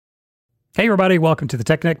Hey, everybody. Welcome to the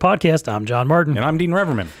Tech Connect podcast. I'm John Martin. And I'm Dean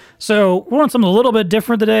Reverman. So we're on something a little bit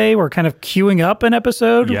different today. We're kind of queuing up an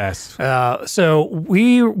episode. Yes. So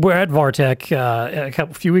we were at Vartech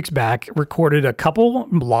a few weeks back, recorded a couple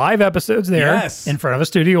live episodes there in front of a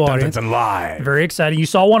studio audience. And live. Very exciting. You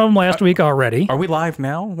saw one of them last week already. Are we live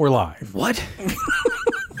now? We're live. What?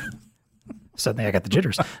 Suddenly I got the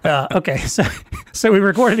jitters. Okay, so we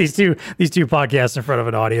recorded these two podcasts in front of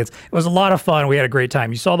an audience. It was a lot of fun. We had a great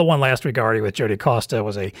time. You saw the one last week already with Jody Costa. It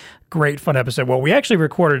was a great, fun episode. Well, we actually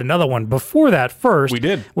recorded another one before that first. We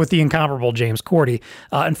did. With the incomparable James Cordy.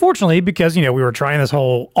 Unfortunately, because we were trying this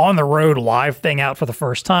whole on-the-road live thing out for the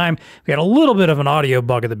first time, we had a little bit of an audio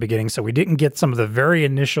bug at the beginning, so we didn't get some of the very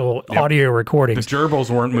initial audio recordings. The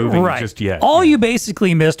gerbils weren't moving just yet. All you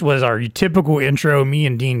basically missed was our typical intro, me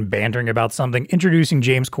and Dean bantering about something, introducing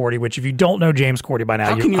James Cordy, which if you don't know James Cordy by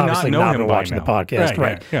now, you obviously not been watching the podcast.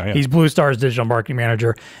 Right. Yeah. He's Blue Star's digital marketing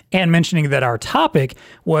manager, and mentioning that our topic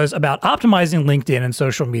was about optimizing LinkedIn and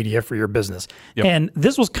social media for your business. Yep. And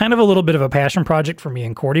this was kind of a little bit of a passion project for me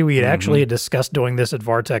and Cordy. We had actually discussed doing this at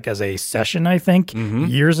Vartech as a session, I think,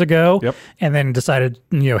 years ago, and then decided,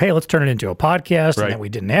 hey, let's turn it into a podcast. Right. And then we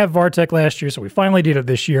didn't have Vartech last year, so we finally did it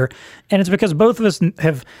this year. And it's because both of us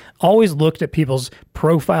have always looked at people's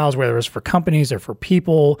profiles, whether it's for companies or for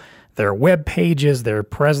people, their web pages, their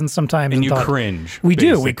presence sometimes. And you cringe. We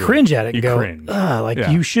basically. do. We cringe at it and go, cringe.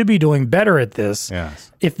 You should be doing better at this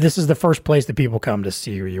Yes. if this is the first place that people come to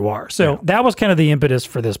see who you are. So that was kind of the impetus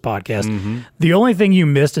for this podcast. The only thing you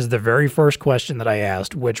missed is the very first question that I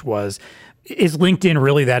asked, which was, is LinkedIn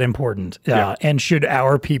really that important? And should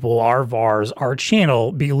our people, our VARs, our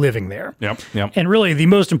channel be living there? Yep. And really the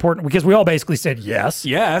most important, because we all basically said yes.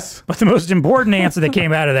 Yes. But the most important answer that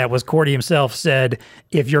came out of that was Cordy himself said,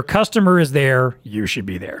 if your customer is there, you should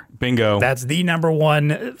be there. Bingo. That's the number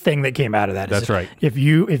one thing that came out of that. That's right. If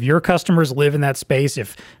your customers live in that space,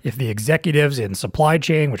 if the executives in supply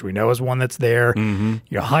chain, which we know is one that's there,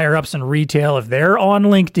 higher ups in retail, if they're on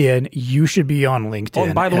LinkedIn, you should be on LinkedIn. Oh,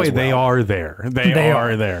 and by the way, they are there. They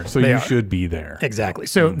are there. So you should be there. Exactly.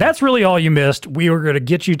 So that's really all you missed. We were going to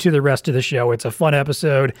get you to the rest of the show. It's a fun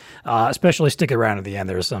episode. Especially stick around at the end.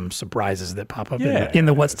 There's some surprises that pop up in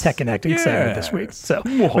the What's Tech Connected segment this week. So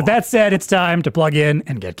with that said, it's time to plug in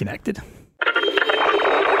and get connected.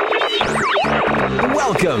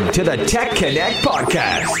 Welcome to the Tech Connect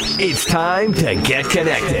podcast. It's time to get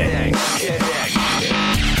connected.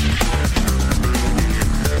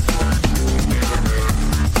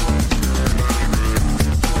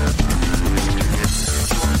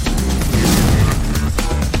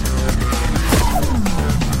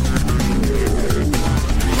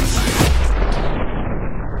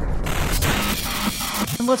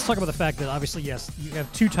 Let's talk about the fact that obviously, yes, you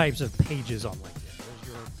have two types of pages on LinkedIn.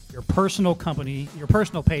 There's your personal company, your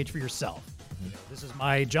personal page for yourself. This is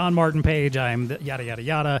my John Martin page. I'm the yada, yada,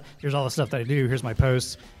 yada. Here's all the stuff that I do. Here's my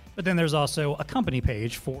posts. But then there's also a company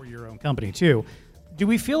page for your own company too. Do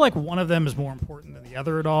we feel like one of them is more important than the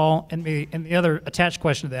other at all? And the other attached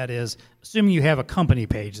question to that is, assuming you have a company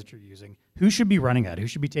page that you're using, who should be running that? Who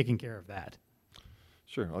should be taking care of that?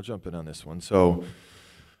 Sure, I'll jump in on this one. So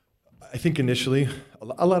I think initially,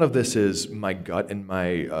 a lot of this is my gut and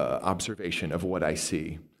my observation of what I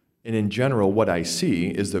see. And in general, what I see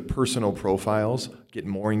is that personal profiles get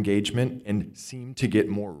more engagement and seem to get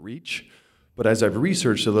more reach. But as I've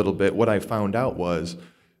researched a little bit, what I found out was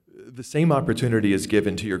the same opportunity is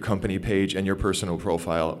given to your company page and your personal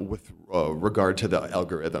profile with regard to the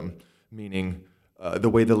algorithm, meaning the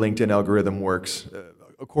way the LinkedIn algorithm works,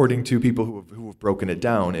 according to people who have broken it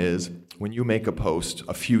down, is when you make a post,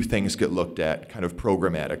 a few things get looked at kind of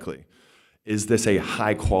programmatically. Is this a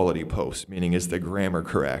high quality post? Meaning, is the grammar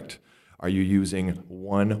correct? Are you using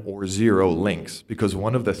 1 or 0 links? Because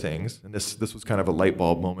one of the things, and this was kind of a light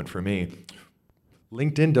bulb moment for me,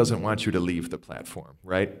 LinkedIn doesn't want you to leave the platform,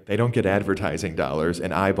 right? They don't get advertising dollars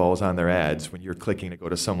and eyeballs on their ads when you're clicking to go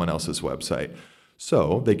to someone else's website.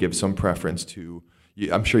 So they give some preference to,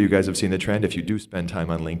 I'm sure you guys have seen the trend, if you do spend time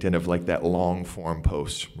on LinkedIn, of like that long form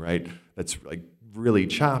post, right? That's like really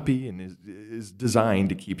choppy and is designed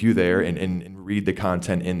to keep you there and read the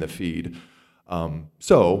content in the feed.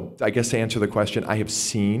 So I guess to answer the question, I have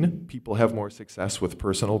seen people have more success with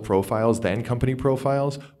personal profiles than company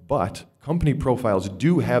profiles, but company profiles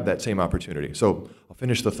do have that same opportunity. So I'll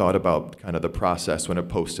finish the thought about kind of the process when a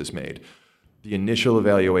post is made. The initial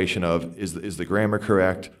evaluation of, is the grammar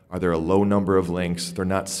correct? Are there a low number of links? They're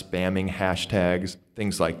not spamming hashtags,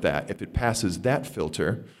 things like that. If it passes that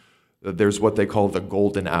filter, there's what they call the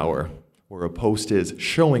golden hour, where a post is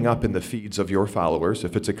showing up in the feeds of your followers,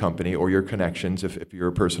 if it's a company, or your connections, if you're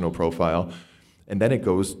a personal profile. And then it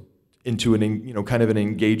goes into kind of an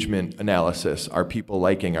engagement analysis. Are people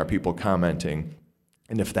liking? Are people commenting?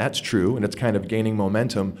 And if that's true, and it's kind of gaining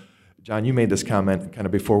momentum, John, you made this comment kind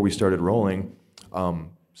of before we started rolling.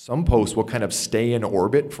 Some posts will kind of stay in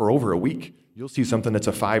orbit for over a week. You'll see something that's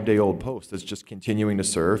a 5-day-old post that's just continuing to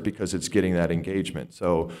serve because it's getting that engagement.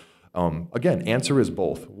 So again, answer is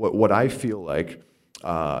both. What I feel like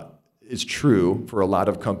is true for a lot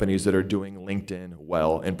of companies that are doing LinkedIn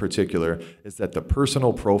well in particular is that the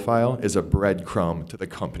personal profile is a breadcrumb to the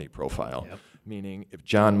company profile. Yep. Meaning if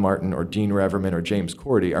John Martin or Dean Reverman or James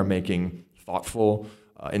Cordy are making thoughtful,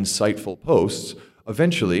 insightful posts,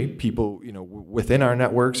 eventually people within our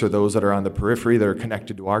networks or those that are on the periphery that are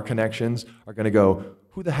connected to our connections are going to go,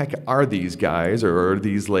 who the heck are these guys or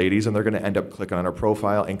these ladies? And they're going to end up clicking on our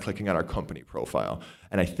profile and clicking on our company profile.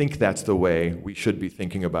 And I think that's the way we should be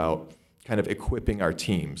thinking about kind of equipping our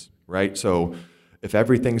teams, right? So if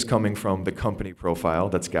everything's coming from the company profile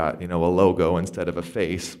that's got, a logo instead of a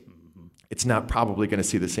face, it's not probably going to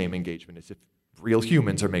see the same engagement as if real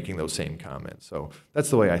humans are making those same comments. So that's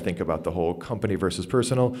the way I think about the whole company versus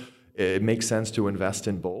personal. It makes sense to invest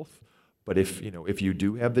in both. But if you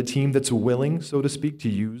do have the team that's willing, so to speak, to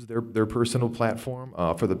use their personal platform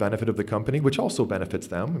for the benefit of the company, which also benefits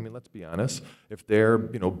them. I mean, let's be honest. If they're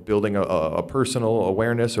building a personal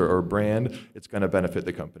awareness or brand, it's going to benefit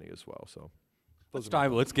the company as well. So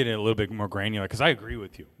let's get in a little bit more granular because I agree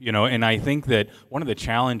with you. And I think that one of the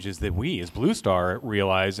challenges that we as Blue Star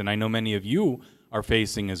realize, and I know many of you are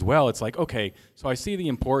facing as well, it's like, okay, so I see the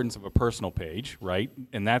importance of a personal page, right?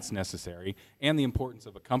 And that's necessary, and the importance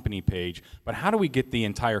of a company page, but how do we get the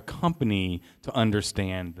entire company to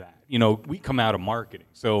understand that? We come out of marketing,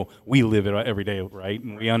 so we live it every day, right?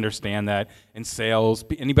 And we understand that. In sales,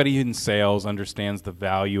 anybody in sales understands the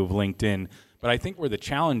value of LinkedIn. But I think where the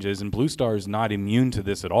challenge is, and Blue Star is not immune to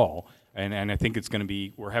this at all, and I think it's going to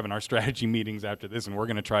be, we're having our strategy meetings after this, and we're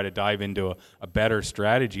going to try to dive into a better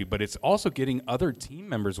strategy, but it's also getting other team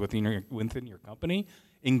members within your company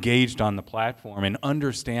engaged on the platform and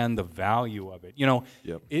understand the value of it.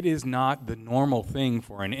 Yep. It is not the normal thing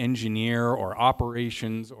for an engineer or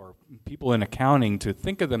operations or people in accounting to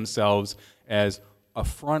think of themselves as on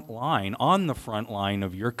the front line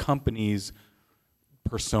of your company's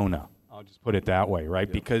persona. I'll just put it that way, right?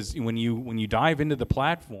 Yep. Because when you dive into the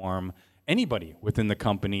platform, anybody within the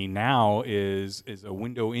company now is a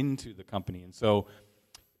window into the company. And so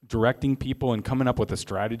directing people and coming up with a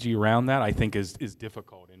strategy around that, I think, is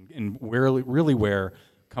difficult. And really where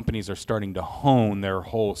companies are starting to hone their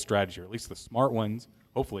whole strategy, or at least the smart ones,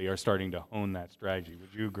 hopefully, are starting to hone that strategy.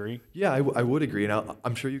 Would you agree? Yeah, I would agree. And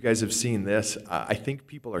I'm sure you guys have seen this. I think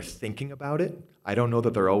people are thinking about it. I don't know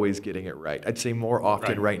that they're always getting it right. I'd say more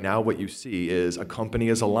often right now what you see is a company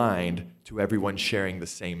is aligned to everyone sharing the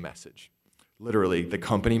same message. Literally, the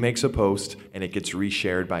company makes a post and it gets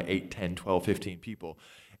reshared by 8, 10, 12, 15 people.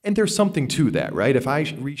 And there's something to that, right? If I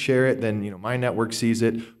reshare it, then my network sees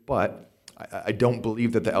it. But I don't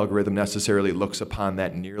believe that the algorithm necessarily looks upon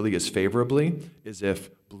that nearly as favorably as if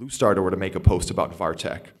Blue Star were to make a post about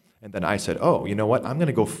VarTech. And then I said, oh, you know what? I'm going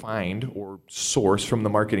to go find or source from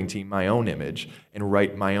the marketing team my own image and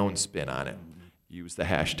write my own spin on it. Use the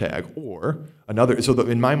hashtag or another. So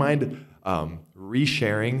in my mind,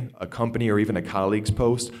 resharing a company or even a colleague's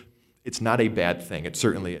post, it's not a bad thing. It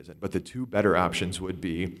certainly isn't. But the two better options would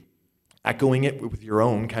be echoing it with your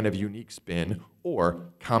own kind of unique spin or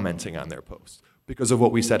commenting on their post. Because of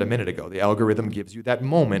what we said a minute ago, the algorithm gives you that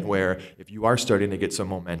moment where if you are starting to get some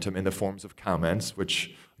momentum in the forms of comments,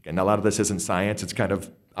 which, again, a lot of this isn't science, it's kind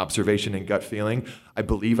of observation and gut feeling. I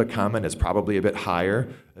believe a comment is probably a bit higher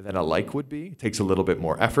than a like would be. It takes a little bit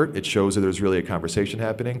more effort. It shows that there's really a conversation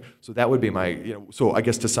happening. So that would be my, so I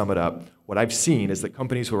guess to sum it up, what I've seen is that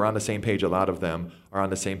companies who are on the same page, a lot of them are on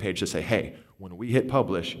the same page to say, hey, when we hit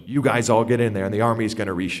publish, you guys all get in there and the Army's going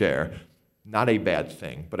to reshare. Not a bad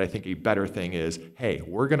thing, but I think a better thing is, hey,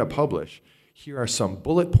 we're going to publish. Here are some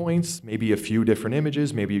bullet points, maybe a few different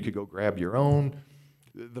images. Maybe you could go grab your own.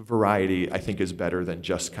 The variety, I think, is better than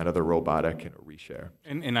just kind of the robotic and a reshare.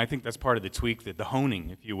 And I think that's part of the tweak, the honing,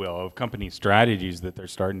 if you will, of company strategies that they're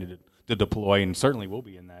starting to deploy, and certainly will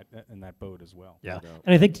be in that boat as well. Yeah,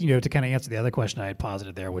 and I think to kind of answer the other question I had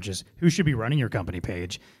posited there, which is who should be running your company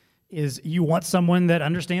page, is you want someone that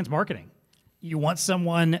understands marketing. You want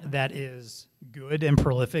someone that is good and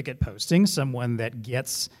prolific at posting, someone that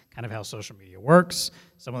gets kind of how social media works,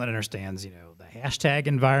 someone that understands, the hashtag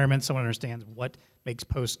environment, someone that understands what makes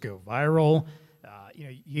posts go viral.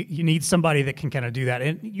 You need somebody that can kind of do that.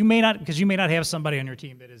 And you may not have somebody on your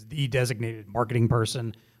team that is the designated marketing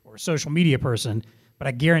person or social media person, but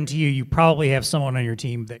I guarantee you probably have someone on your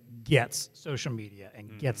team that gets social media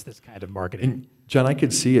and gets this kind of marketing. And John, I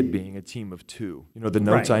could see it being a team of two. The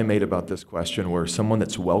notes I made about this question were someone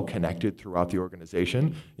that's well connected throughout the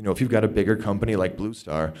organization. If you've got a bigger company like Blue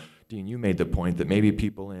Star, Dean, you made the point that maybe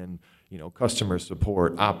people in customer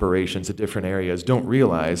support, operations at different areas don't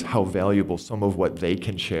realize how valuable some of what they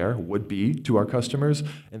can share would be to our customers,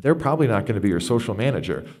 and they're probably not going to be your social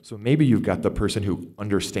manager. So maybe you've got the person who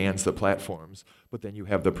understands the platforms, but then you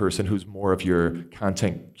have the person who's more of your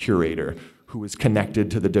content curator, who is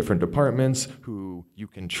connected to the different departments, who you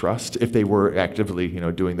can trust. If they were actively,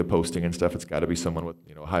 doing the posting and stuff, it's got to be someone with,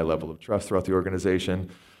 a high level of trust throughout the organization.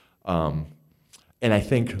 And I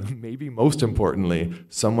think maybe most importantly,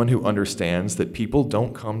 someone who understands that people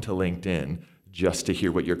don't come to LinkedIn just to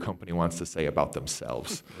hear what your company wants to say about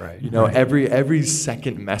themselves. Right. Every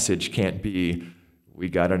second message can't be, we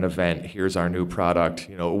got an event, here's our new product,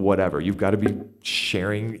 whatever. You've got to be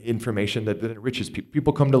sharing information that enriches people.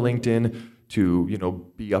 People come to LinkedIn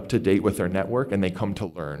to, be up to date with their network, and they come to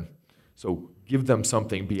learn. So give them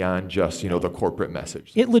something beyond just, the corporate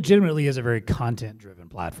message. It legitimately is a very content-driven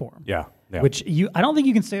platform. Yeah. Which I don't think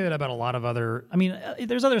you can say that about a lot of other,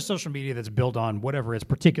 there's other social media that's built on whatever its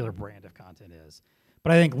particular brand of content is.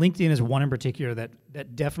 But I think LinkedIn is one in particular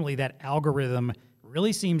that definitely that algorithm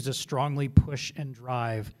really seems to strongly push and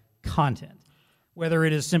drive content. Whether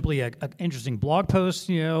it is simply an interesting blog post,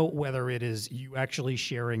 whether it is you actually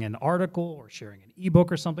sharing an article or sharing an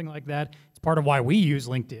ebook or something like that. It's part of why we use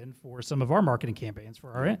LinkedIn for some of our marketing campaigns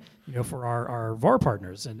for our VAR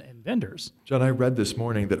partners and vendors. John, I read this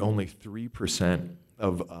morning that only 3%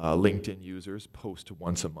 of LinkedIn users post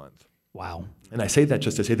once a month. Wow. And I say that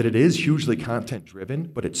just to say that it is hugely content driven,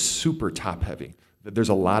 but it's super top heavy. There's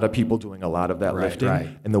a lot of people doing a lot of that lifting.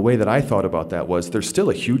 Right. And the way that I thought about that was there's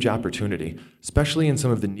still a huge opportunity, especially in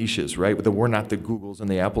some of the niches, right? We're not the Googles and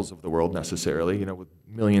the Apples of the world necessarily, with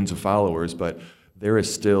millions of followers, but there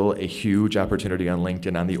is still a huge opportunity on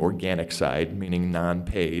LinkedIn on the organic side, meaning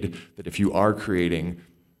non-paid, that if you are creating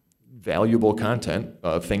valuable content,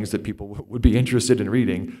 things that people would be interested in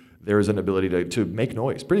reading, there is an ability to make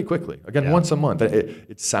noise pretty quickly. Again, once a month.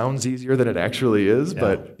 It sounds easier than it actually is,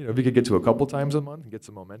 but if you could get to a couple times a month and get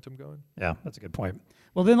some momentum going. Yeah, that's a good point.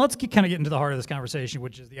 Well, then let's kind of get into the heart of this conversation,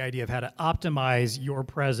 which is the idea of how to optimize your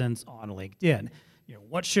presence on LinkedIn.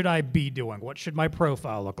 What should I be doing? What should my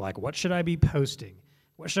profile look like? What should I be posting?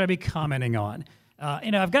 What should I be commenting on?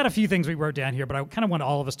 I've got a few things we wrote down here, but I kind of want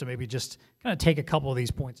all of us to maybe just kind of take a couple of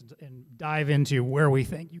these points and dive into where we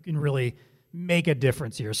think you can really make a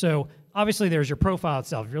difference here. So obviously there's your profile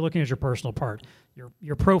itself. If you're looking at your personal part,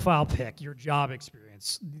 your profile pic, your job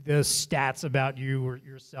experience, the stats about you or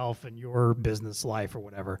yourself and your business life or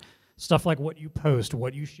whatever. Stuff like what you post,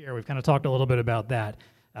 what you share. We've kind of talked a little bit about that.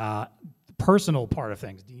 The personal part of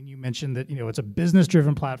things. Dean, you mentioned that it's a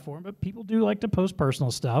business-driven platform, but people do like to post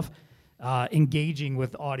personal stuff. Engaging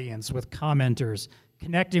with audience, with commenters,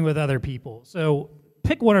 connecting with other people. So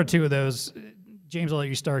pick one or two of those. James, I'll let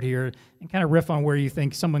you start here and kind of riff on where you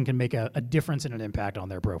think someone can make a difference and an impact on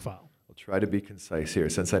their profile. I'll try to be concise here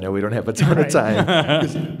since I know we don't have a ton of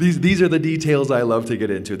time. These are the details I love to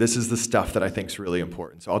get into. This is the stuff that I think is really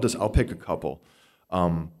important. So I'll pick a couple.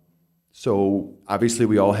 So obviously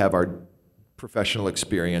we all have our professional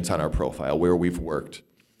experience on our profile, where we've worked.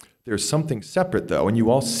 There's something separate though, and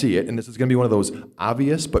you all see it, and this is going to be one of those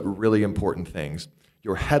obvious but really important things.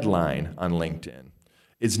 Your headline on LinkedIn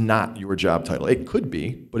is not your job title. It could be,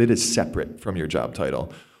 but it is separate from your job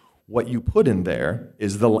title. What you put in there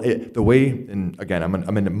is the way, and again, I'm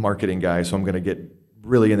a marketing guy, so I'm going to get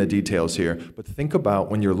really in the details here, but think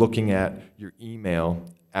about when you're looking at your email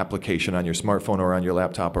application on your smartphone or on your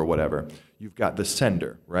laptop or whatever. You've got the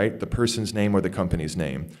sender, right? The person's name or the company's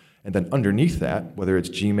name. And then underneath that, whether it's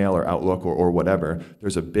Gmail or Outlook or whatever,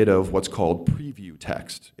 there's a bit of what's called preview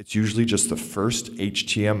text. It's usually just the first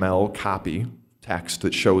HTML copy text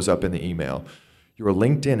that shows up in the email. Your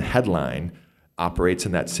LinkedIn headline operates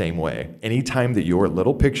in that same way. Anytime that your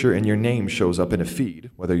little picture and your name shows up in a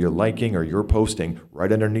feed, whether you're liking or you're posting,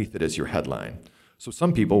 right underneath it is your headline. So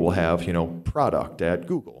some people will have, product at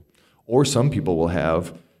Google, or some people will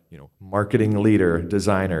have, marketing leader,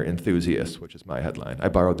 designer, enthusiast, which is my headline. I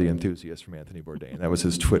borrowed the enthusiast from Anthony Bourdain. That was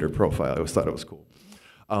his Twitter profile. I always thought it was cool.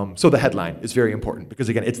 So the headline is very important because,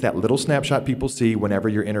 again, it's that little snapshot people see whenever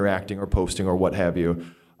you're interacting or posting or what have you.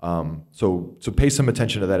 So pay some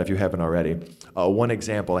attention to that if you haven't already. One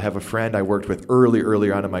example, I have a friend I worked with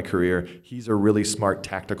early on in my career. He's a really smart,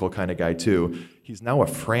 tactical kind of guy too. He's now a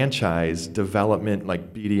franchise development,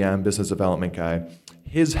 like BDM, business development guy.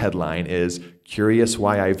 His headline is, "Curious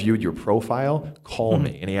why I viewed your profile? Call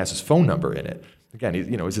me." And he has his phone number in it. Again,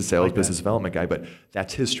 he's a sales business development guy, but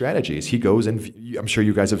that's his strategies. He goes and I'm sure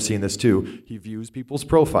you guys have seen this too. He views people's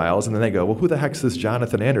profiles and then they go, well, who the heck's this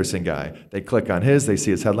Jonathan Anderson guy? They click on his, they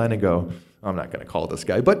see his headline and go, I'm not going to call this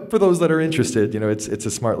guy. But for those that are interested, it's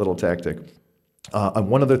a smart little tactic. And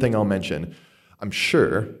one other thing I'll mention, I'm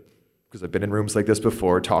sure, because I've been in rooms like this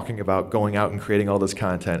before, talking about going out and creating all this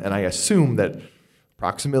content, and I assume that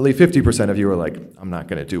approximately 50% of you are like, I'm not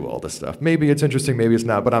going to do all this stuff. Maybe it's interesting, maybe it's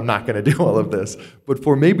not, but I'm not going to do all of this. But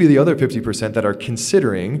for maybe the other 50% that are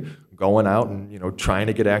considering going out and trying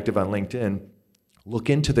to get active on LinkedIn, look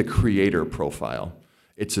into the creator profile.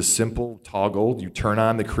 It's a simple toggle. You turn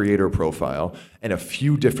on the creator profile, and a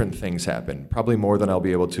few different things happen. Probably more than I'll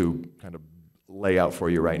be able to kind of lay out for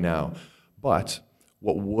you right now. But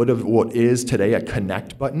what is today a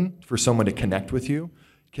connect button for someone to connect with you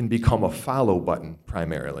can become a follow button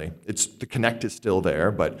primarily. The connect is still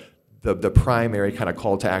there, but the primary kind of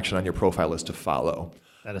call to action on your profile is to follow.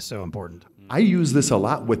 That is so important. I use this a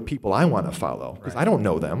lot with people I want to follow because I don't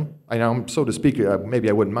know them. I'm, so to speak, maybe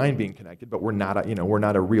I wouldn't mind being connected, but we're not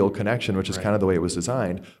a real connection, which is kind of the way it was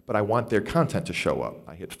designed. But I want their content to show up.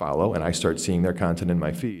 I hit follow and I start seeing their content in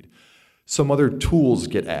my feed. Some other tools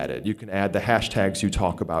get added. You can add the hashtags you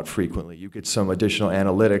talk about frequently. You get some additional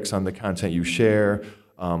analytics on the content you share.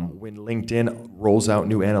 When LinkedIn rolls out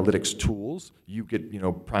new analytics tools, you get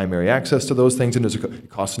primary access to those things, and it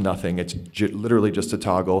costs nothing. It's literally just a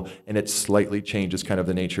toggle, and it slightly changes kind of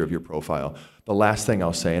the nature of your profile. The last thing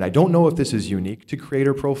I'll say, and I don't know if this is unique to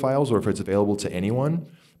creator profiles or if it's available to anyone,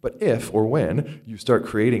 but if or when you start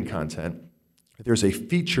creating content, there's a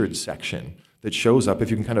featured section that shows up.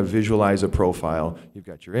 If you can kind of visualize a profile, you've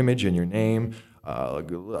got your image and your name.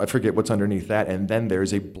 I forget what's underneath that, and then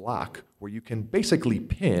there's a block where you can basically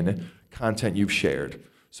pin content you've shared.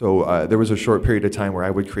 So there was a short period of time where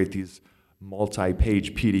I would create these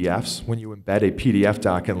multi-page PDFs. When you embed a PDF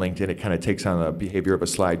doc in LinkedIn, it kind of takes on the behavior of a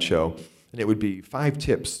slideshow. And it would be 5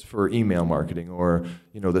 tips for email marketing, or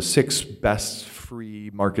the 6 best free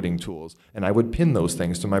marketing tools. And I would pin those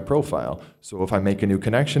things to my profile. So if I make a new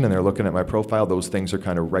connection and they're looking at my profile, those things are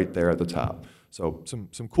kind of right there at the top. So some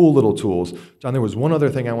cool little tools. John, there was one other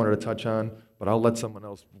thing I wanted to touch on, but I'll let someone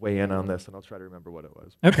else weigh in on this, and I'll try to remember what it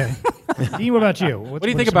was. Okay. Dean, what about you? What do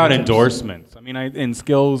you think about endorsements? I mean, in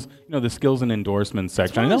skills, the skills and endorsements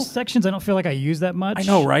section. It's one of those sections I don't feel like I use that much. I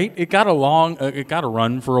know, right? It got a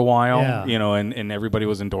run for a while, and everybody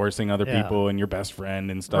was endorsing other people and your best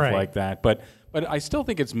friend and stuff like that. But I still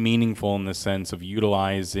think it's meaningful in the sense of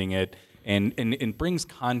utilizing it. And it brings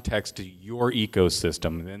context to your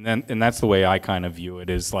ecosystem, and that's the way I kind of view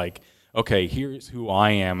it. Is like, okay, here's who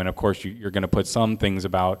I am, and of course you're going to put some things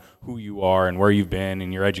about who you are and where you've been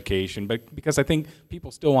and your education, but because I think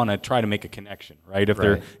people still want to try to make a connection, right? If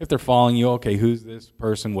they're following you, okay, who's this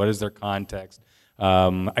person? What is their context?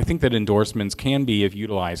 I think that endorsements can be, if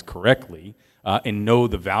utilized correctly, and know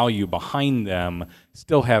the value behind them,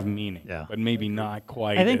 still have meaning, but maybe not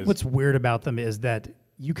quite. I think what's weird about them is that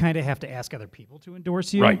you kind of have to ask other people to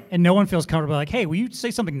endorse you. Right. And no one feels comfortable like, hey, will you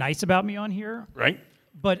say something nice about me on here? Right.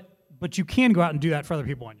 But you can go out and do that for other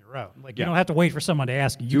people on your own. Like, you don't have to wait for someone to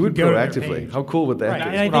ask you. Do it proactively. How cool would that be?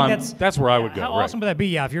 And I think that's where I would go. How awesome would that be?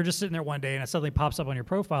 Yeah, if you're just sitting there one day and it suddenly pops up on your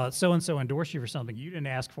profile that so-and-so endorsed you for something. You didn't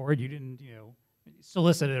ask for it. You didn't,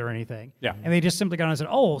 solicit it or anything. Yeah. And they just simply got on and said,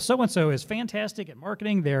 oh, so-and-so is fantastic at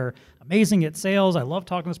marketing. They're amazing at sales. I love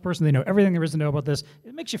talking to this person. They know everything there is to know about this.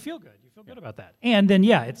 It makes you feel good. You feel good about that. And then,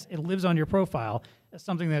 it lives on your profile as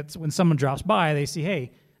something that's when someone drops by, they see,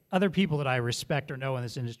 hey, other people that I respect or know in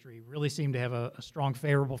this industry really seem to have a strong,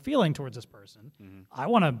 favorable feeling towards this person. Mm-hmm. I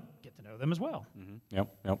want to get to know them as well. Mm-hmm.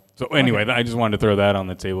 Yep. So anyway, I just wanted to throw that on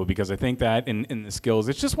the table because I think that in the skills,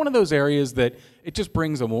 it's just one of those areas that it just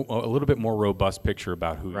brings a little bit more robust picture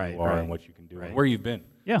about who you are and what you can do and where you've been,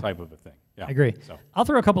 type of a thing. Yeah. I agree. So. I'll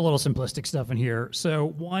throw a couple little simplistic stuff in here.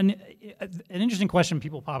 So one, an interesting question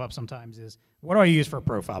people pop up sometimes is, what do I use for a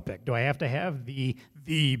profile pic? Do I have to have the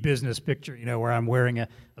business picture, where I'm wearing a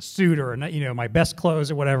suit or, my best clothes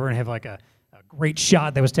or whatever and have like a great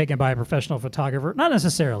shot that was taken by a professional photographer? Not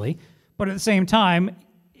necessarily, but at the same time,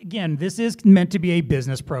 again, this is meant to be a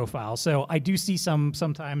business profile. So I do see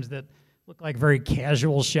sometimes that look like very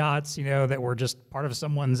casual shots, that were just part of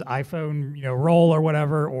someone's iPhone, roll or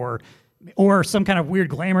whatever, or some kind of weird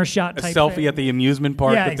glamour shot type selfie thing. At the amusement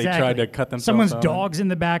park that they tried to cut themselves Someone's out. dog's in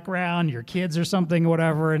the background, your kids or something,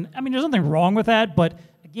 whatever. And I mean, there's nothing wrong with that, but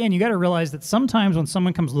again, you got to realize that sometimes when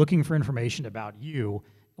someone comes looking for information about you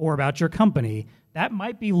or about your company, that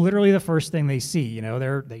might be literally the first thing they see.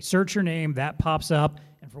 They search your name, that pops up.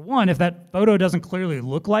 And for one, if that photo doesn't clearly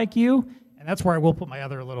look like you, And that's where I will put my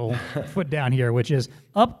other little foot down here, which is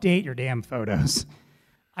update your damn photos.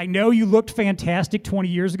 I know you looked fantastic 20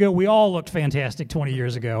 years ago. We all looked fantastic 20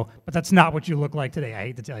 years ago, but that's not what you look like today. I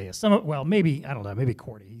hate to tell you. Maybe, I don't know, maybe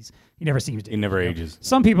Cordy. He never seems to age. He never ages.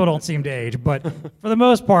 Some people don't seem to age, but for the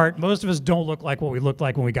most part, most of us don't look like what we looked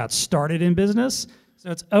like when we got started in business. So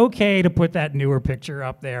it's okay to put that newer picture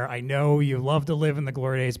up there. I know you love to live in the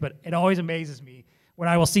glory days, but it always amazes me when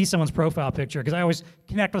I will see someone's profile picture, because I always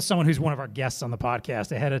connect with someone who's one of our guests on the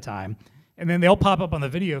podcast ahead of time. And then they'll pop up on the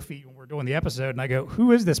video feed when we're doing the episode, and I go,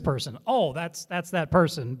 who is this person? Oh, that's that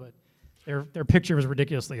person, but their picture is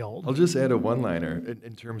ridiculously old. I'll just add a one-liner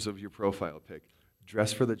in terms of your profile pic.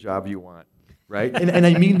 Dress for the job you want, right? And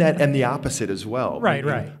I mean that and the opposite as well.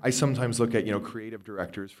 Right. I sometimes look at, creative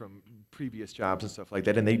directors from previous jobs and stuff like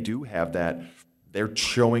that, and they do have that. They're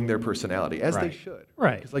showing their personality, as they should.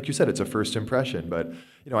 Right. Because like you said, it's a first impression. But,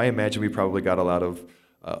 I imagine we probably got a lot of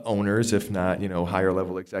owners, if not, higher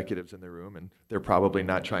level executives in the room, and they're probably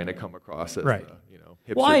not trying to come across as,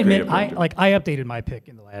 hipster. Well, I admit, I updated my pick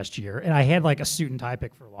in the last year, and I had like a suit and tie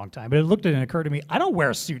pick for a long time. But it looked at it and it occurred to me, I don't wear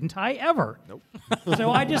a suit and tie ever. Nope.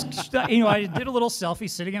 So I just, I did a little selfie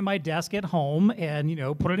sitting at my desk at home,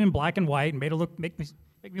 and put it in black and white, and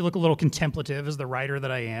make me look a little contemplative as the writer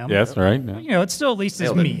that I am. Yes, right. Yeah. But, it still at least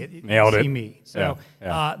is me. Nailed it. Me. So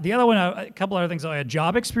Yeah. the other one, a couple other things. I had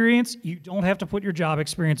job experience. You don't have to put your job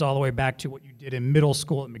experience all the way back to what you did in middle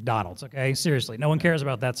school at McDonald's. Okay, seriously, no one cares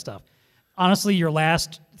about that stuff. Honestly,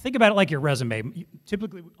 think about it like your resume.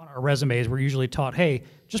 Typically on our resumes, we're usually taught, hey,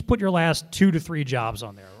 just put your last 2 to 3 jobs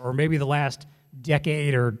on there, or maybe the last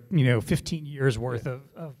decade or 15 years worth of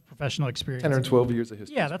professional experience. 10 or 12 years of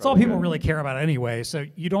history. Yeah, that's all people really care about anyway. So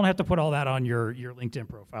you don't have to put all that on your LinkedIn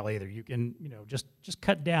profile either. You can just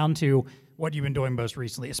cut down to what you've been doing most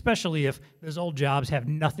recently, especially if those old jobs have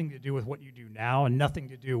nothing to do with what you do now and nothing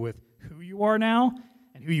to do with who you are now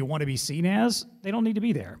and who you want to be seen as. They don't need to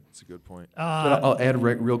be there. That's a good point. But I'll add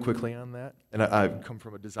real quickly on that. And I come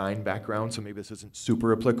from a design background, so maybe this isn't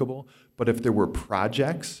super applicable. But if there were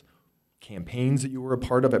projects, campaigns that you were a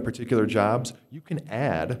part of at particular jobs, you can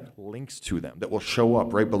add links to them that will show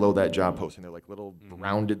up right below that job posting. They're like little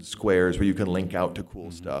rounded squares where you can link out to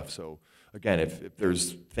cool stuff. So again, if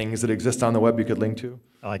there's things that exist on the web you could link to.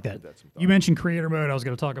 I like that. You mentioned creator mode. I was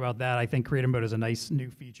going to talk about that. I think creator mode is a nice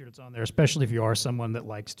new feature that's on there, especially if you are someone that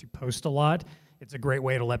likes to post a lot. It's a great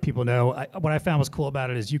way to let people know. What I found was cool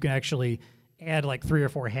about it is you can actually add like 3 or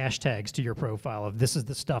 4 hashtags to your profile of this is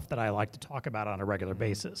the stuff that I like to talk about on a regular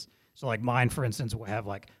basis. So like mine, for instance, will have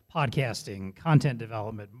like podcasting, content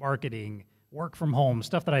development, marketing, work from home,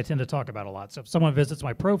 stuff that I tend to talk about a lot. So if someone visits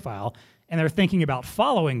my profile and they're thinking about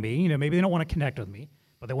following me, maybe they don't want to connect with me,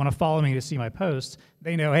 but they want to follow me to see my posts,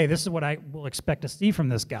 they know, hey, this is what I will expect to see from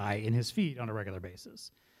this guy in his feed on a regular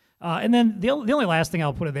basis. And then the only last thing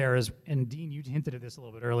I'll put in there is, and Dean, you hinted at this a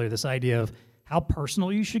little bit earlier, this idea of how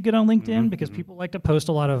personal you should get on LinkedIn, because people like to post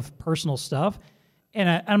a lot of personal stuff.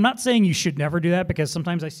 And I'm not saying you should never do that, because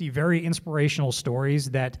sometimes I see very inspirational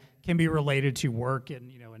stories that can be related to work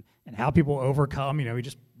and how people overcome. We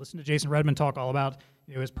just listened to Jason Redman talk all about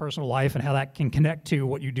his personal life and how that can connect to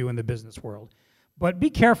what you do in the business world. But be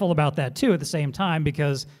careful about that too at the same time,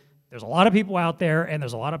 because there's a lot of people out there and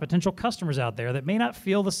there's a lot of potential customers out there that may not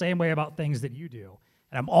feel the same way about things that you do.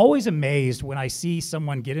 And I'm always amazed when I see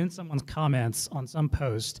someone get in someone's comments on some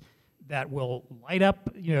post that will light up,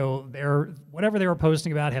 their whatever they were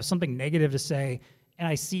posting about, have something negative to say, and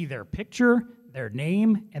I see their picture, their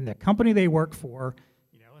name, and the company they work for,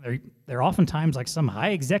 and they're oftentimes like some high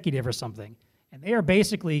executive or something, and they are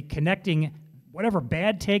basically connecting whatever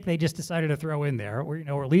bad take they just decided to throw in there, or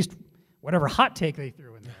or at least whatever hot take they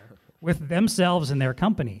threw in there, with themselves and their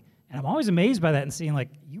company. And I'm always amazed by that and seeing, like,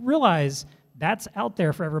 you realize that's out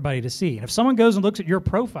there for everybody to see. And if someone goes and looks at your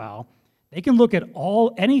profile, they can look at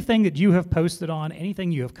anything that you have posted on,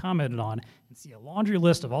 anything you have commented on, and see a laundry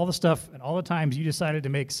list of all the stuff and all the times you decided to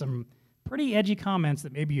make some pretty edgy comments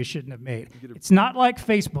that maybe you shouldn't have made. It's not like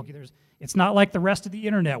Facebook. It's not like the rest of the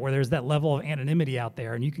internet where there's that level of anonymity out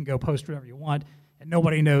there, and you can go post whatever you want, and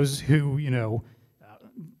nobody knows who,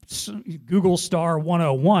 Google Star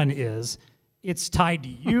 101 is. It's tied to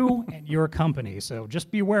you and your company. So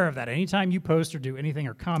just be aware of that. Anytime you post or do anything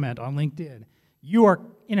or comment on LinkedIn, you are,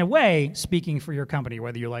 in a way, speaking for your company,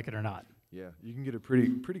 whether you like it or not. Yeah, you can get a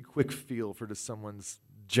pretty quick feel for just someone's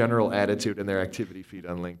general attitude in their activity feed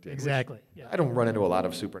on LinkedIn. Exactly. Yeah. I don't run into a lot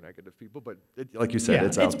of super negative people, but like you said,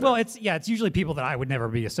 it's out there. Well, it's usually people that I would never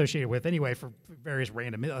be associated with anyway for various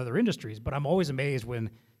random other industries. But I'm always amazed when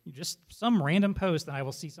just some random post, and I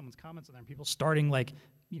will see someone's comments on there, and people starting like,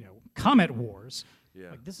 comment wars.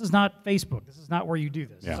 Yeah. Like, this is not Facebook. This is not where you do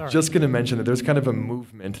this. Yeah. Sorry. Just going to mention that there's kind of a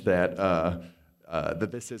movement that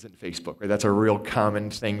that this isn't Facebook, right? That's a real common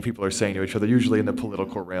thing people are saying to each other, usually in the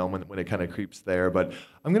political realm when it kind of creeps there. But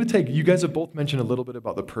I'm going to take, you guys have both mentioned a little bit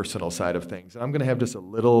about the personal side of things, and I'm going to have just a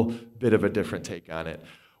little bit of a different take on it,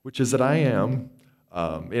 which is that I am,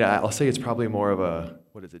 I'll say it's probably more of a,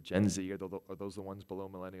 what is it, Gen Z? Are those the ones below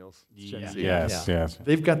millennials? It's Gen Z. Yes.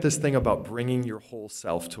 They've got this thing about bringing your whole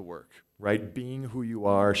self to work, right? Being who you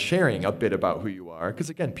are, sharing a bit about who you are. Because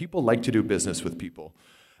again, people like to do business with people.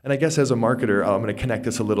 And I guess as a marketer, I'm going to connect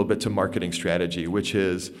this a little bit to marketing strategy, which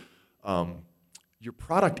is your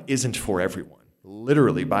product isn't for everyone.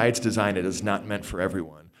 Literally, by its design, it is not meant for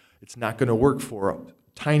everyone. It's not going to work for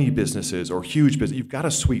tiny businesses or huge business. You've got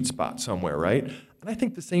a sweet spot somewhere, right? And I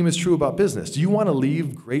think the same is true about business. Do you want to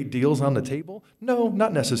leave great deals on the table? No,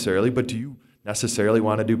 not necessarily. But do you necessarily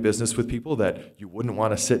want to do business with people that you wouldn't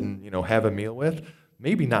want to sit and have a meal with?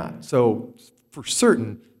 Maybe not. So for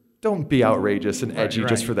certain, don't be outrageous and edgy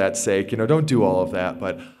just for that sake. Don't do all of that.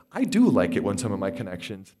 But I do like it when some of my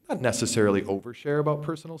connections, not necessarily overshare about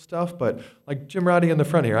personal stuff, but like Jim Roddy in the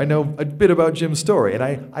front here, I know a bit about Jim's story, and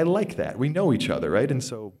I like that. We know each other, right? And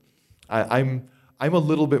so I'm a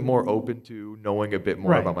little bit more open to knowing a bit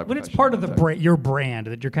more about my But it's professional part of your brand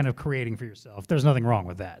that you're kind of creating for yourself. There's nothing wrong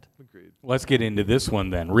with that. Agreed. Let's get into this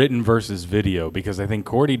one then, written versus video, because I think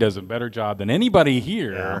Cordy does a better job than anybody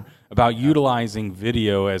here about utilizing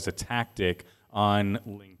video as a tactic on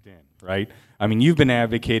LinkedIn, right? I mean, you've been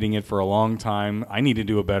advocating it for a long time. I need to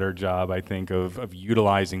do a better job, I think, of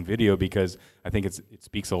utilizing video because I think it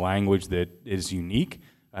speaks a language that is unique.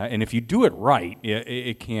 And if you do it right,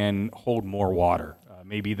 it can hold more water,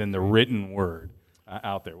 maybe than the written word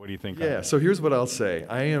out there. What do you think? Yeah, so here's what I'll say.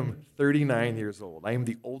 I am 39 years old. I am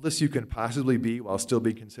the oldest you can possibly be while still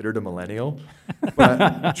being considered a millennial.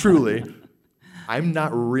 But truly, I'm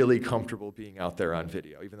not really comfortable being out there on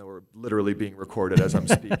video, even though we're literally being recorded as I'm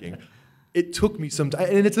speaking. It took me some time,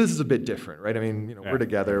 and this is a bit different, right? I mean, we're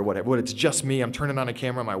together, whatever. It's just me. I'm turning on a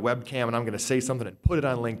camera, my webcam, and I'm going to say something and put it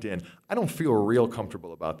on LinkedIn. I don't feel real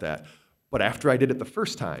comfortable about that. But after I did it the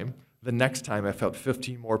first time, the next time I felt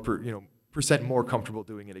 15% more comfortable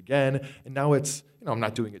doing it again. And now it's, I'm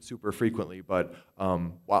not doing it super frequently, but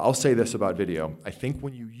I'll say this about video. I think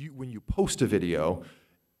when you post a video,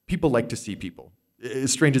 people like to see people.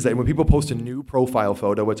 As strange as that, when people post a new profile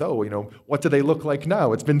photo, it's, what do they look like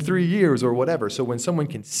now? It's been 3 years or whatever. So when someone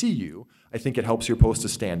can see you, I think it helps your post to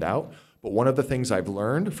stand out. But one of the things I've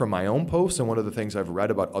learned from my own posts and one of the things I've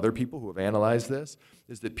read about other people who have analyzed this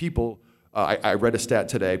is that people, I read a stat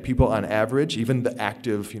today, people on average, even the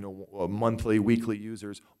active, monthly, weekly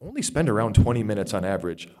users, only spend around 20 minutes on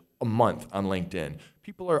average a month on LinkedIn.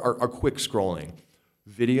 People are quick scrolling.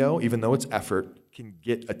 Video, even though it's effort, can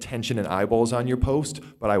get attention and eyeballs on your post,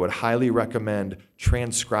 but I would highly recommend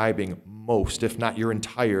transcribing most, if not your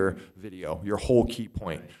entire video, your whole key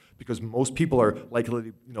point. Because most people are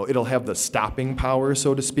likely, it'll have the stopping power,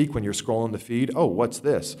 so to speak, when you're scrolling the feed. Oh, what's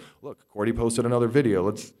this? Look, Cordy posted another video.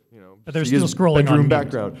 Let's, but they're see still his scrolling bedroom on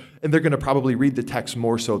background. And they're going to probably read the text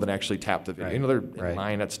more so than actually tap the video. Right. They're in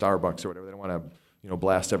line at Starbucks or whatever. They don't want to,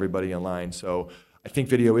 blast everybody in line. So I think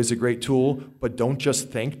video is a great tool, but don't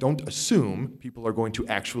assume people are going to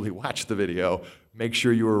actually watch the video. Make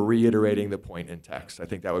sure you are reiterating the point in text. I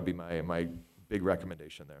think that would be my big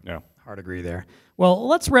recommendation there. Yeah. Hard agree there. Well,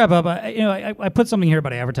 let's wrap up. I put something here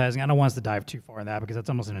about advertising. I don't want us to dive too far in that because that's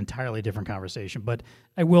almost an entirely different conversation. But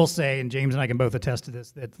I will say, and James and I can both attest to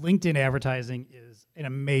this, that LinkedIn advertising is an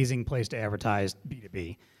amazing place to advertise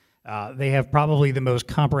B2B. They have probably the most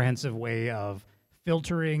comprehensive way of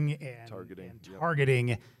filtering and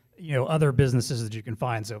targeting, other businesses that you can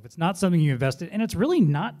find. So if it's not something you invested in, and it's really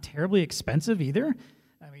not terribly expensive either.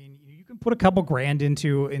 I mean, you can put a couple grand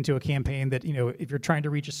into a campaign that, if you're trying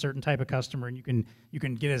to reach a certain type of customer, and you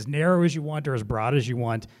can get as narrow as you want or as broad as you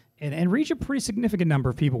want and reach a pretty significant number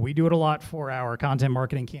of people. We do it a lot for our content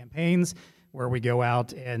marketing campaigns where we go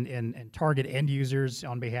out and target end users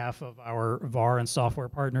on behalf of our VAR and software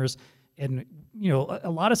partners. And,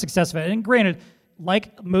 a lot of success of it. And granted,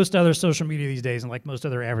 like most other social media these days and like most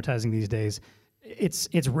other advertising these days,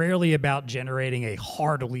 it's rarely about generating a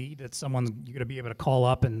hard lead that someone's going to be able to call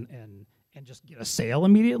up and just get a sale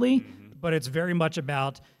immediately. Mm-hmm. But it's very much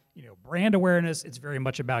about, brand awareness. It's very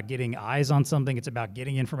much about getting eyes on something. It's about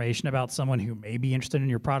getting information about someone who may be interested in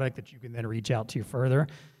your product that you can then reach out to further.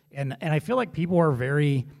 And I feel like people are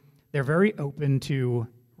very open to,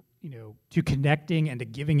 to connecting and to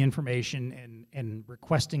giving information and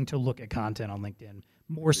requesting to look at content on LinkedIn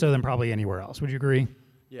more so than probably anywhere else. Would you agree?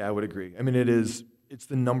 Yeah, I would agree. I mean, it's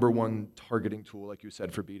the number one targeting tool, like you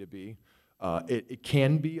said, for B2B. It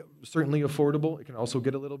can be certainly affordable. It can also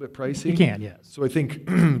get a little bit pricey. It can, yes. So I think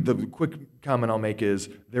the quick comment I'll make is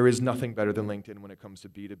there is nothing better than LinkedIn when it comes to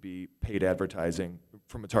B2B paid advertising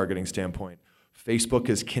from a targeting standpoint. Facebook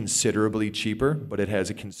is considerably cheaper, but it has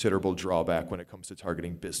a considerable drawback when it comes to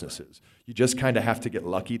targeting businesses. You just kind of have to get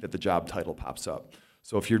lucky that the job title pops up.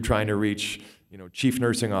 So if you're trying to reach, chief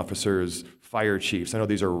nursing officers, fire chiefs, I know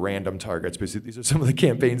these are random targets, but these are some of the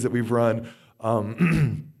campaigns that we've run.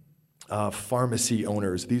 Pharmacy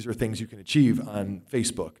owners, these are things you can achieve on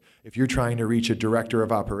Facebook. If you're trying to reach a director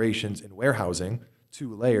of operations in warehousing,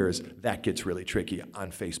 2 layers, that gets really tricky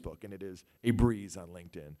on Facebook, and it is a breeze on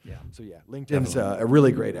LinkedIn. Yeah. So yeah, LinkedIn's a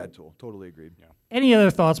really great ad tool. Totally agreed. Yeah. Any other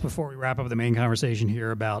thoughts before we wrap up the main conversation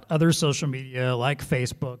here about other social media like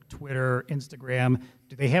Facebook, Twitter, Instagram?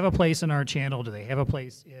 Do they have a place in our channel? Do they have a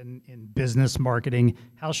place in business marketing?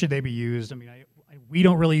 How should they be used? I mean, we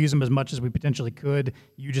don't really use them as much as we potentially could.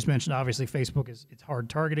 You just mentioned, obviously, Facebook it's hard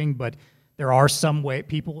targeting, but there are some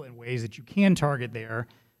people and ways that you can target there,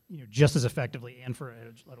 just as effectively and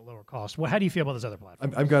at a lower cost. Well, how do you feel about those other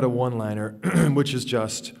platforms? I've got a one-liner, which is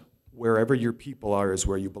just wherever your people are is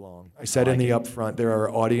where you belong. I said in the upfront, there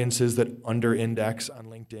are audiences that under-index on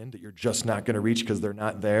LinkedIn that you're just not going to reach because they're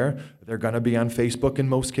not there. They're going to be on Facebook in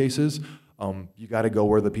most cases. You got to go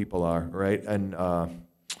where the people are, right? And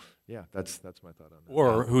yeah, that's my thought on that.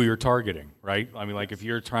 Or who you're targeting, right? I mean, like if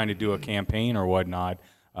you're trying to do a campaign or whatnot,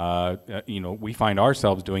 we find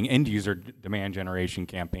ourselves doing end user demand generation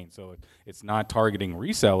campaigns. So it's not targeting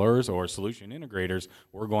resellers or solution integrators.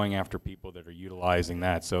 We're going after people that are utilizing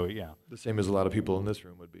that. So yeah, the same as a lot of people in this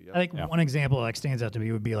room would be. Yeah. I think one example that stands out to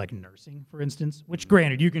me would be like nursing, for instance. Which,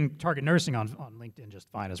 granted, you can target nursing on LinkedIn just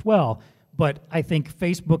fine as well. But I think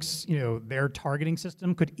Facebook's, their targeting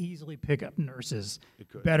system could easily pick up nurses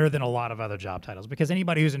better than a lot of other job titles. Because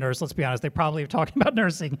anybody who's a nurse, let's be honest, they probably are talking about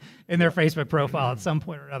nursing in their Facebook profile at some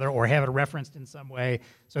point or another, or have it referenced in some way.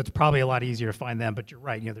 So it's probably a lot easier to find them. But you're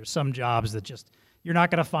right, there's some jobs that you're not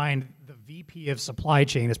going to find the VP of supply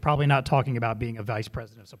chain is probably not talking about being a vice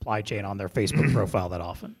president of supply chain on their Facebook profile that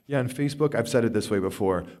often. Yeah, and Facebook, I've said it this way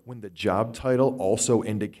before, when the job title also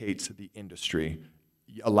indicates the industry,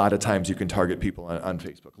 a lot of times you can target people on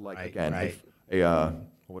Facebook. Like,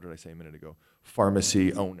 what did I say a minute ago?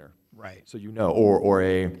 Pharmacy owner. Right. So or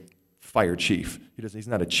a fire chief. He's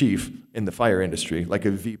not a chief in the fire industry, like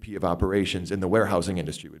a VP of operations in the warehousing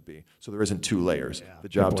industry would be. So there isn't 2 layers. Yeah, the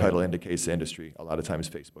job title indicates the industry. A lot of times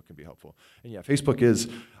Facebook can be helpful. And yeah, Facebook is,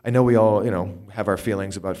 I know we all, have our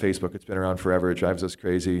feelings about Facebook. It's been around forever. It drives us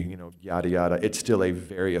crazy, yada, yada. It's still a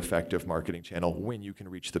very effective marketing channel when you can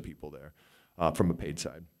reach the people there. From a paid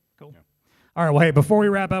side. Cool. Yeah. All right, well, hey, before we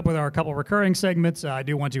wrap up with our couple recurring segments, I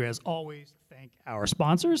do want to, as always, thank our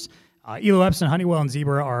sponsors. Elo Epson, Honeywell, and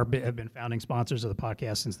Zebra have been founding sponsors of the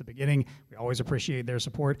podcast since the beginning. We always appreciate their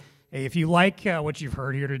support. Hey, if you like what you've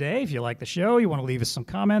heard here today, if you like the show, you want to leave us some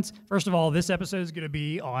comments. First of all, this episode is going to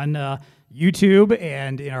be on YouTube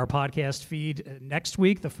and in our podcast feed next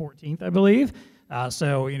week, the 14th, I believe.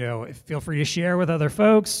 So, feel free to share with other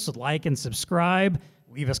folks, like and subscribe.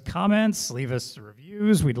 Leave us comments, leave us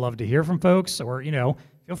reviews. We'd love to hear from folks. Or, feel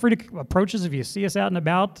free to approach us if you see us out and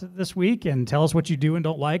about this week and tell us what you do and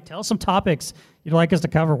don't like. Tell us some topics you'd like us to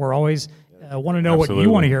cover. We're always want to know what you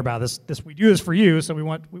want to hear about. This we do this for you, so we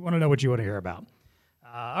want to know what you want to hear about.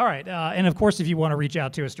 All right. And, of course, if you want to reach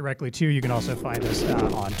out to us directly, too, you can also find us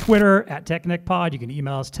on Twitter at TechConnectPod. You can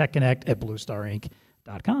email us,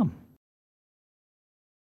 techconnect@bluestarinc.com.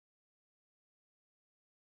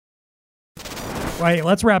 Right,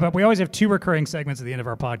 let's wrap up. We always have 2 recurring segments at the end of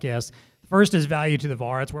our podcast. First is value to the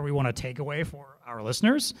VAR. It's where we want to take away for our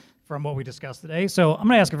listeners from what we discussed today. So I'm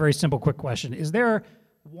going to ask a very simple, quick question. Is there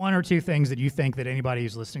 1 or 2 things that you think that anybody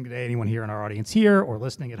who's listening today, anyone here in our audience here or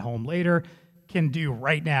listening at home later, can do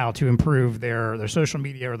right now to improve their social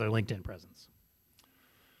media or their LinkedIn presence?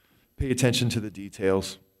 Pay attention to the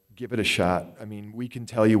details. Give it a shot. I mean, we can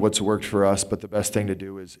tell you what's worked for us, but the best thing to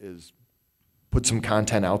do is put some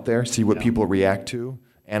content out there, see what people react to,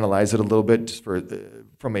 analyze it a little bit just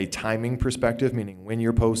from a timing perspective, meaning when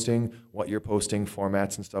you're posting, what you're posting,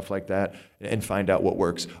 formats and stuff like that, and find out what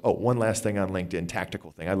works. Oh, one last thing on LinkedIn,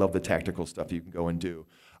 tactical thing. I love the tactical stuff you can go and do.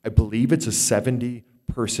 I believe it's a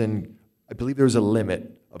 70-person, I believe there's a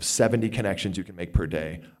limit of 70 connections you can make per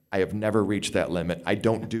day. I have never reached that limit. I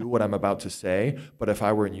don't do what I'm about to say, but if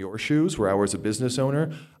I were in your shoes, where I was a business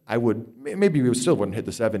owner, maybe we still wouldn't hit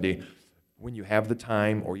the 70. When you have the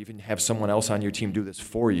time or even have someone else on your team do this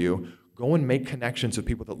for you, Go and make connections with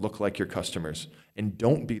people that look like your customers, and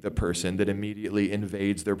don't be the person that immediately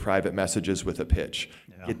invades their private messages with a pitch.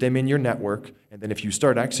 Yeah. Get them in your network, and then if you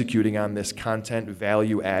start executing on this content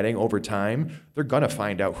value adding over time, they're gonna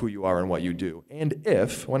find out who you are and what you do. And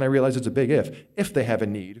when I realize it's a big if they have a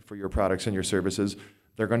need for your products and your services,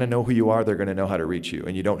 they're gonna know who you are, they're gonna know how to reach you,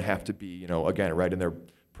 and you don't have to be, again, right in their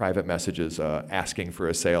private messages asking for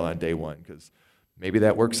a sale on day one, because maybe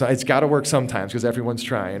that works. It's got to work sometimes because everyone's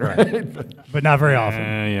trying, right? But not very often.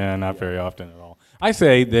 Yeah, not very often at all. I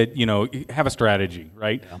say that, have a strategy,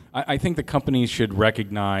 right? Yeah. I think the companies should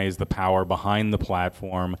recognize the power behind the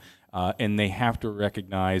platform, and they have to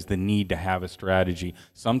recognize the need to have a strategy.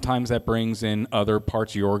 Sometimes that brings in other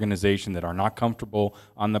parts of your organization that are not comfortable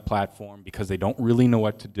on the platform because they don't really know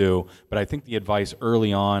what to do. But I think the advice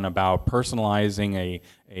early on about personalizing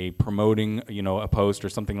a promoting, a post or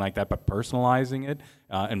something like that, but personalizing it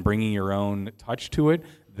and bringing your own touch to it,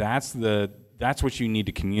 that's what you need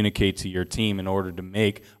to communicate to your team in order to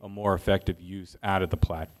make a more effective use out of the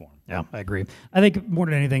platform. Yeah, I agree. I think more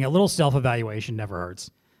than anything, a little self-evaluation never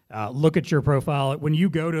hurts. Look at your profile. When you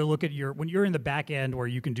go to look at when you're in the back end where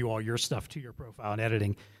you can do all your stuff to your profile and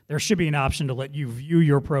editing, there should be an option to let you view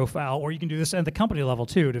your profile, or you can do this at the company level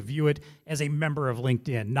too, to view it as a member of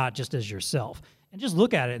LinkedIn, not just as yourself. And just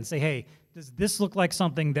look at it and say, hey, does this look like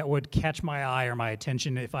something that would catch my eye or my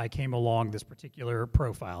attention if I came along this particular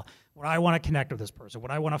profile? Would I want to connect with this person?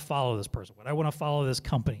 Would I want to follow this person? Would I want to follow this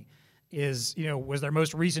company? Was their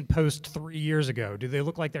most recent post 3 years ago? Do they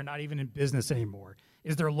look like they're not even in business anymore?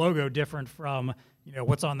 Is their logo different from,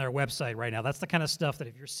 what's on their website right now? That's the kind of stuff that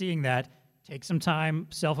if you're seeing that, take some time,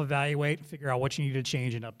 self-evaluate, and figure out what you need to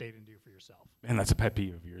change and update and do for yourself. And that's a pet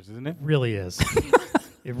peeve of yours, isn't it? Really is.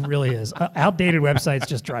 It really is. Outdated websites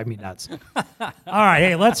just drive me nuts. All right,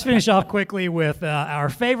 hey, let's finish off quickly with our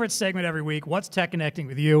favorite segment every week, What's Tech Connecting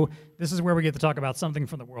with You? This is where we get to talk about something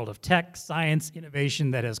from the world of tech, science,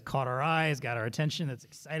 innovation that has caught our eyes, got our attention, that's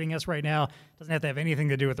exciting us right now. Doesn't have to have anything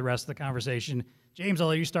to do with the rest of the conversation. James, I'll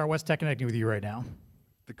let you start. What's Tech Connecting with You right now?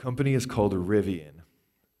 The company is called Rivian.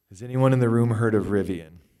 Has anyone in the room heard of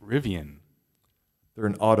Rivian? Rivian? They're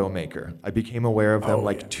an automaker. I became aware of them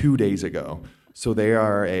 2 days ago. So they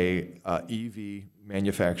are a EV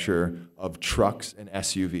manufacturer of trucks and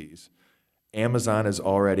SUVs. Amazon is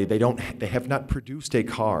already, they have not produced a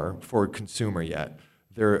car for a consumer yet.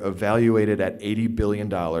 They're evaluated at $80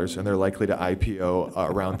 billion, and they're likely to IPO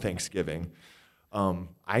around Thanksgiving.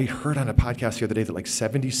 I heard on a podcast the other day that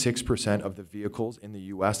 76% of the vehicles in the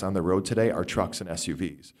U.S. on the road today are trucks and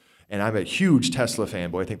SUVs. And I'm a huge Tesla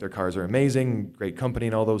fanboy. I think their cars are amazing, great company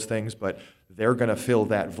and all those things, but they're going to fill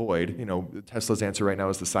that void. Tesla's answer right now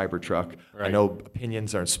is the Cybertruck. Right. I know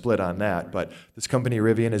opinions are split on that, but this company,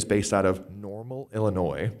 Rivian, is based out of Normal,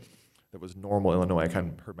 Illinois. That was Normal, Illinois. I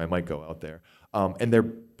kind of heard my mic go out there. And they're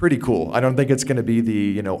pretty cool. I don't think it's going to be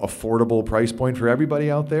the affordable price point for everybody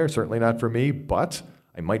out there, certainly not for me, but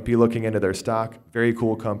I might be looking into their stock. Very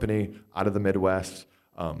cool company out of the Midwest.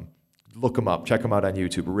 Look them up. Check them out on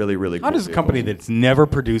YouTube. Really, really cool. How does a company that's never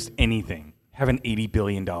produced anything have an $80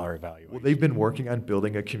 billion valuation? Well, they've been working on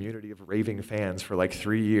building a community of raving fans for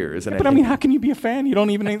 3 years. And I mean, how can you be a fan? You don't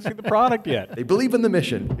even see the product yet. They believe in the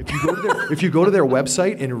mission. If you go to their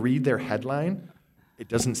website and read their headline, it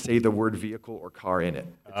doesn't say the word vehicle or car in it.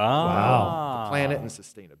 It's the planet and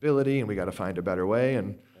sustainability, and we got to find a better way.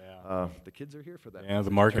 And the kids are here for that. Yeah,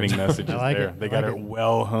 the marketing message is there. They got it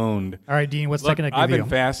well honed. All right, Dean, what's Tech Connecting with You? I've been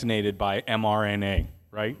fascinated by mRNA,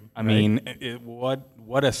 right? I mean,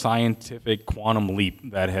 what a scientific quantum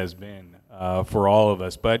leap that has been for all of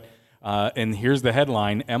us. But and here's the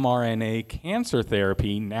headline: mRNA cancer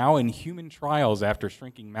therapy now in human trials after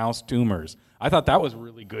shrinking mouse tumors. I thought that was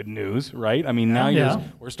really good news, right? I mean, now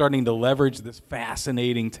we're starting to leverage this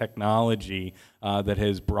fascinating technology that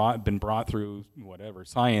has been brought through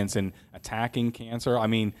science and attacking cancer. I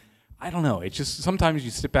mean, I don't know. It's just sometimes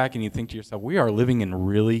you sit back and you think to yourself, we are living in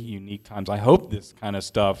really unique times. I hope this kind of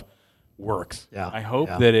stuff works. Yeah. I hope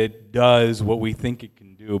that it does what we think it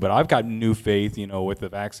can do. But I've got new faith, with the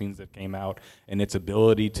vaccines that came out and its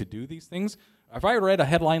ability to do these things. If I read a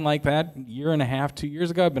headline like that 1.5 years, 2 years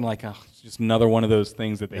ago, I've been like, it's just another one of those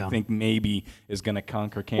things that they think maybe is going to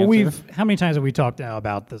conquer cancer. Well, how many times have we talked now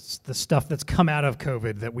about the stuff that's come out of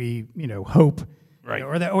COVID that we, hope, right,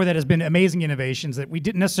 or that has been amazing innovations that we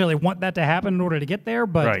didn't necessarily want that to happen in order to get there,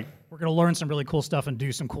 but we're going to learn some really cool stuff and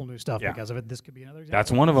do some cool new stuff because of it. This could be another example. That's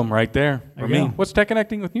one of them right there for me. What's Tech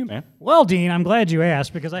Connecting with You, man? Well, Dean, I'm glad you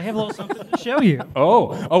asked because I have a little something to show you.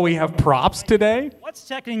 Oh, we have props today? What's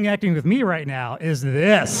Tech Connecting with Me right now is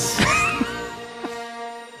this.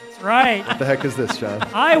 That's Right. What the heck is this, John?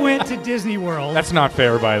 I went to Disney World That's not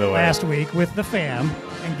fair, by the way. last week with the fam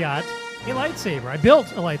and got a lightsaber. I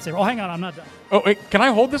built a lightsaber. Oh, hang on, I'm not done. Oh, wait, can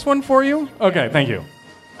I hold this one for you? Okay, thank you.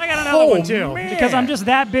 I got another one too man. because I'm just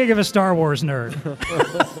that big of a Star Wars nerd.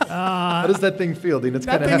 How does that thing feel, Dean? It's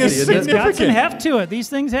That kind of thing hefty, is isn't It's it? got some heft to it. These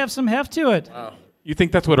things have some heft to it. You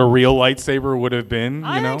think that's what a real lightsaber would have been?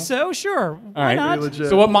 I you know? think so. Sure. Why All right. not? Pretty legit.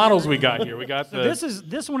 So what models we got here? We got the.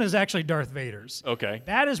 This one is actually Darth Vader's. Okay.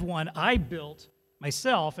 That is one I built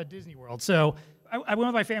myself at Disney World. So I went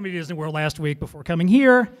with my family to Disney World last week before coming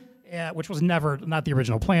here, which was not the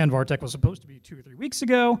original plan. Vartech was supposed to be 2 or 3 weeks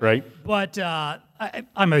ago. Right. But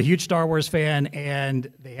I'm a huge Star Wars fan, and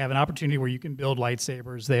they have an opportunity where you can build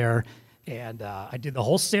lightsabers there. And I did the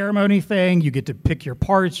whole ceremony thing. You get to pick your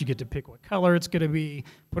parts. You get to pick what color it's going to be,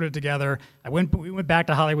 put it together. We went back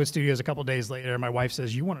to Hollywood Studios a couple days later. My wife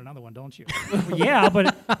says, "You want another one, don't you?" Well, yeah,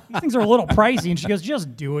 but these things are a little pricey. And she goes,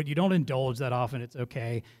 "Just do it. You don't indulge that often. It's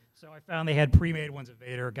okay." So I found they had pre-made ones of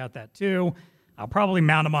Vader. Got that too. I'll probably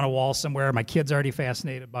mount them on a wall somewhere. My kid's already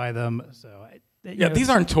fascinated by them. So These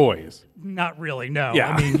aren't toys. not really. No. Yeah.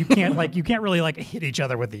 I mean, you can't really hit each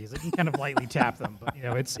other with these. You can kind of lightly tap them, but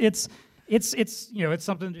it's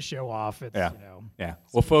something to show off. It's, Yeah.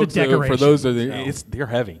 Well, folks, for decoration, those they're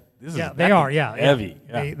heavy. they are. Yeah, heavy.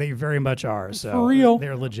 Yeah. They very much are. So for real.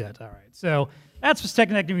 they're legit. All right. So that's what's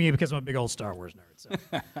connecting me because I'm a big old Star Wars nerd. So,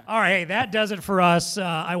 all right, hey, that does it for us.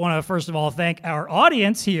 I want to first of all thank our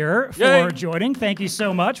audience here for Yay. joining. Thank you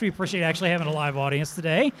so much. We appreciate actually having a live audience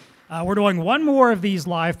today. We're doing one more of these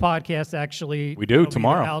live podcasts. Actually, We do, It'll be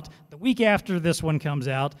tomorrow. out the week after this one comes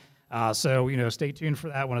out. So, stay tuned for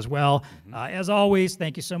that one as well. As always,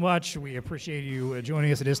 thank you so much. We appreciate you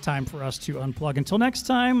joining us. It is time for us to unplug. Until next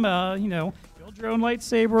time, build your own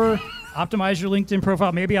lightsaber, optimize your LinkedIn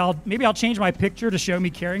profile. Maybe I'll change my picture to show me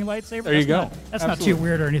carrying a lightsaber. There you go. That's not Absolutely. too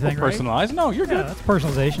weird or anything, right? Personalized? No, you're Yeah, good. that's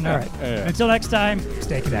personalization. All right. Yeah. Until next time,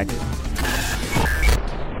 stay connected.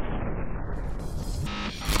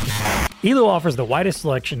 Elo offers the widest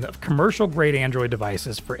selection of commercial-grade Android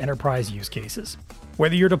devices for enterprise use cases.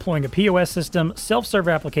 Whether you're deploying a POS system, self-serve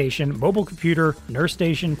application, mobile computer, nurse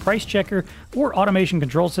station, price checker, or automation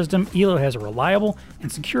control system, Elo has a reliable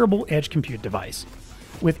and securable edge compute device.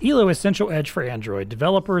 With Elo Essential Edge for Android,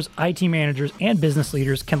 developers, IT managers, and business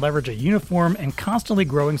leaders can leverage a uniform and constantly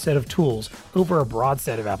growing set of tools over a broad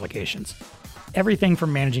set of applications. Everything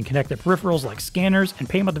from managing connected peripherals like scanners and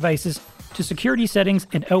payment devices to security settings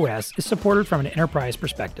and OS is supported from an enterprise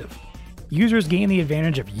perspective. Users gain the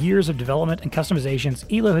advantage of years of development and customizations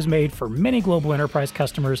Elo has made for many global enterprise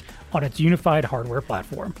customers on its unified hardware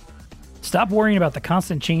platform. Stop worrying about the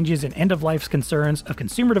constant changes and end-of-life concerns of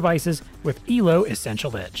consumer devices with Elo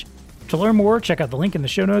Essential Edge. To learn more, check out the link in the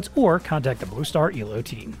show notes or contact the Blue Star Elo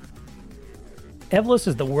team. Evolus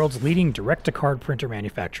is the world's leading direct-to-card printer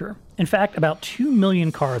manufacturer. In fact, about 2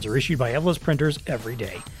 million cards are issued by Evolus printers every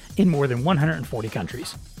day in more than 140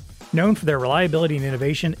 countries. Known for their reliability and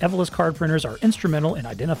innovation, Evolus card printers are instrumental in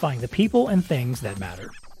identifying the people and things that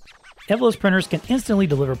matter. Evolus printers can instantly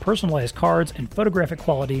deliver personalized cards in photographic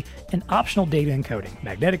quality and optional data encoding,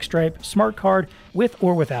 magnetic stripe, smart card, with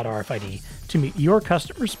or without RFID, to meet your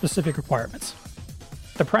customer's specific requirements.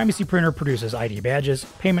 The Primacy printer produces ID badges,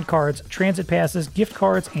 payment cards, transit passes, gift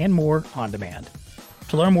cards, and more on demand.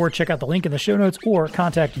 To learn more, check out the link in the show notes or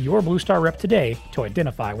contact your Blue Star rep today to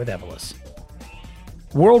identify with Evolus.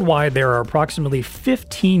 Worldwide, there are approximately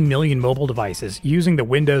 15 million mobile devices using the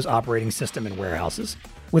Windows operating system in warehouses,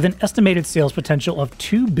 with an estimated sales potential of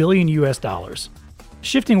 $2 billion US.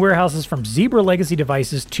 Shifting warehouses from Zebra legacy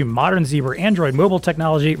devices to modern Zebra Android mobile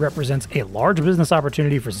technology represents a large business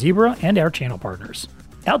opportunity for Zebra and our channel partners.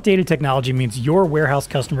 Outdated technology means your warehouse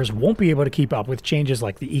customers won't be able to keep up with changes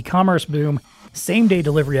like the e-commerce boom, same-day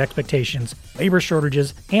delivery expectations, labor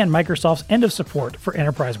shortages, and Microsoft's end of support for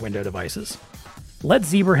enterprise Windows devices. Let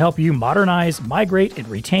Zebra help you modernize, migrate, and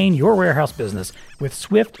retain your warehouse business with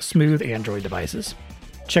swift, smooth Android devices.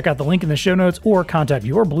 Check out the link in the show notes or contact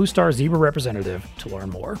your Blue Star Zebra representative to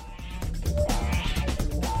learn more.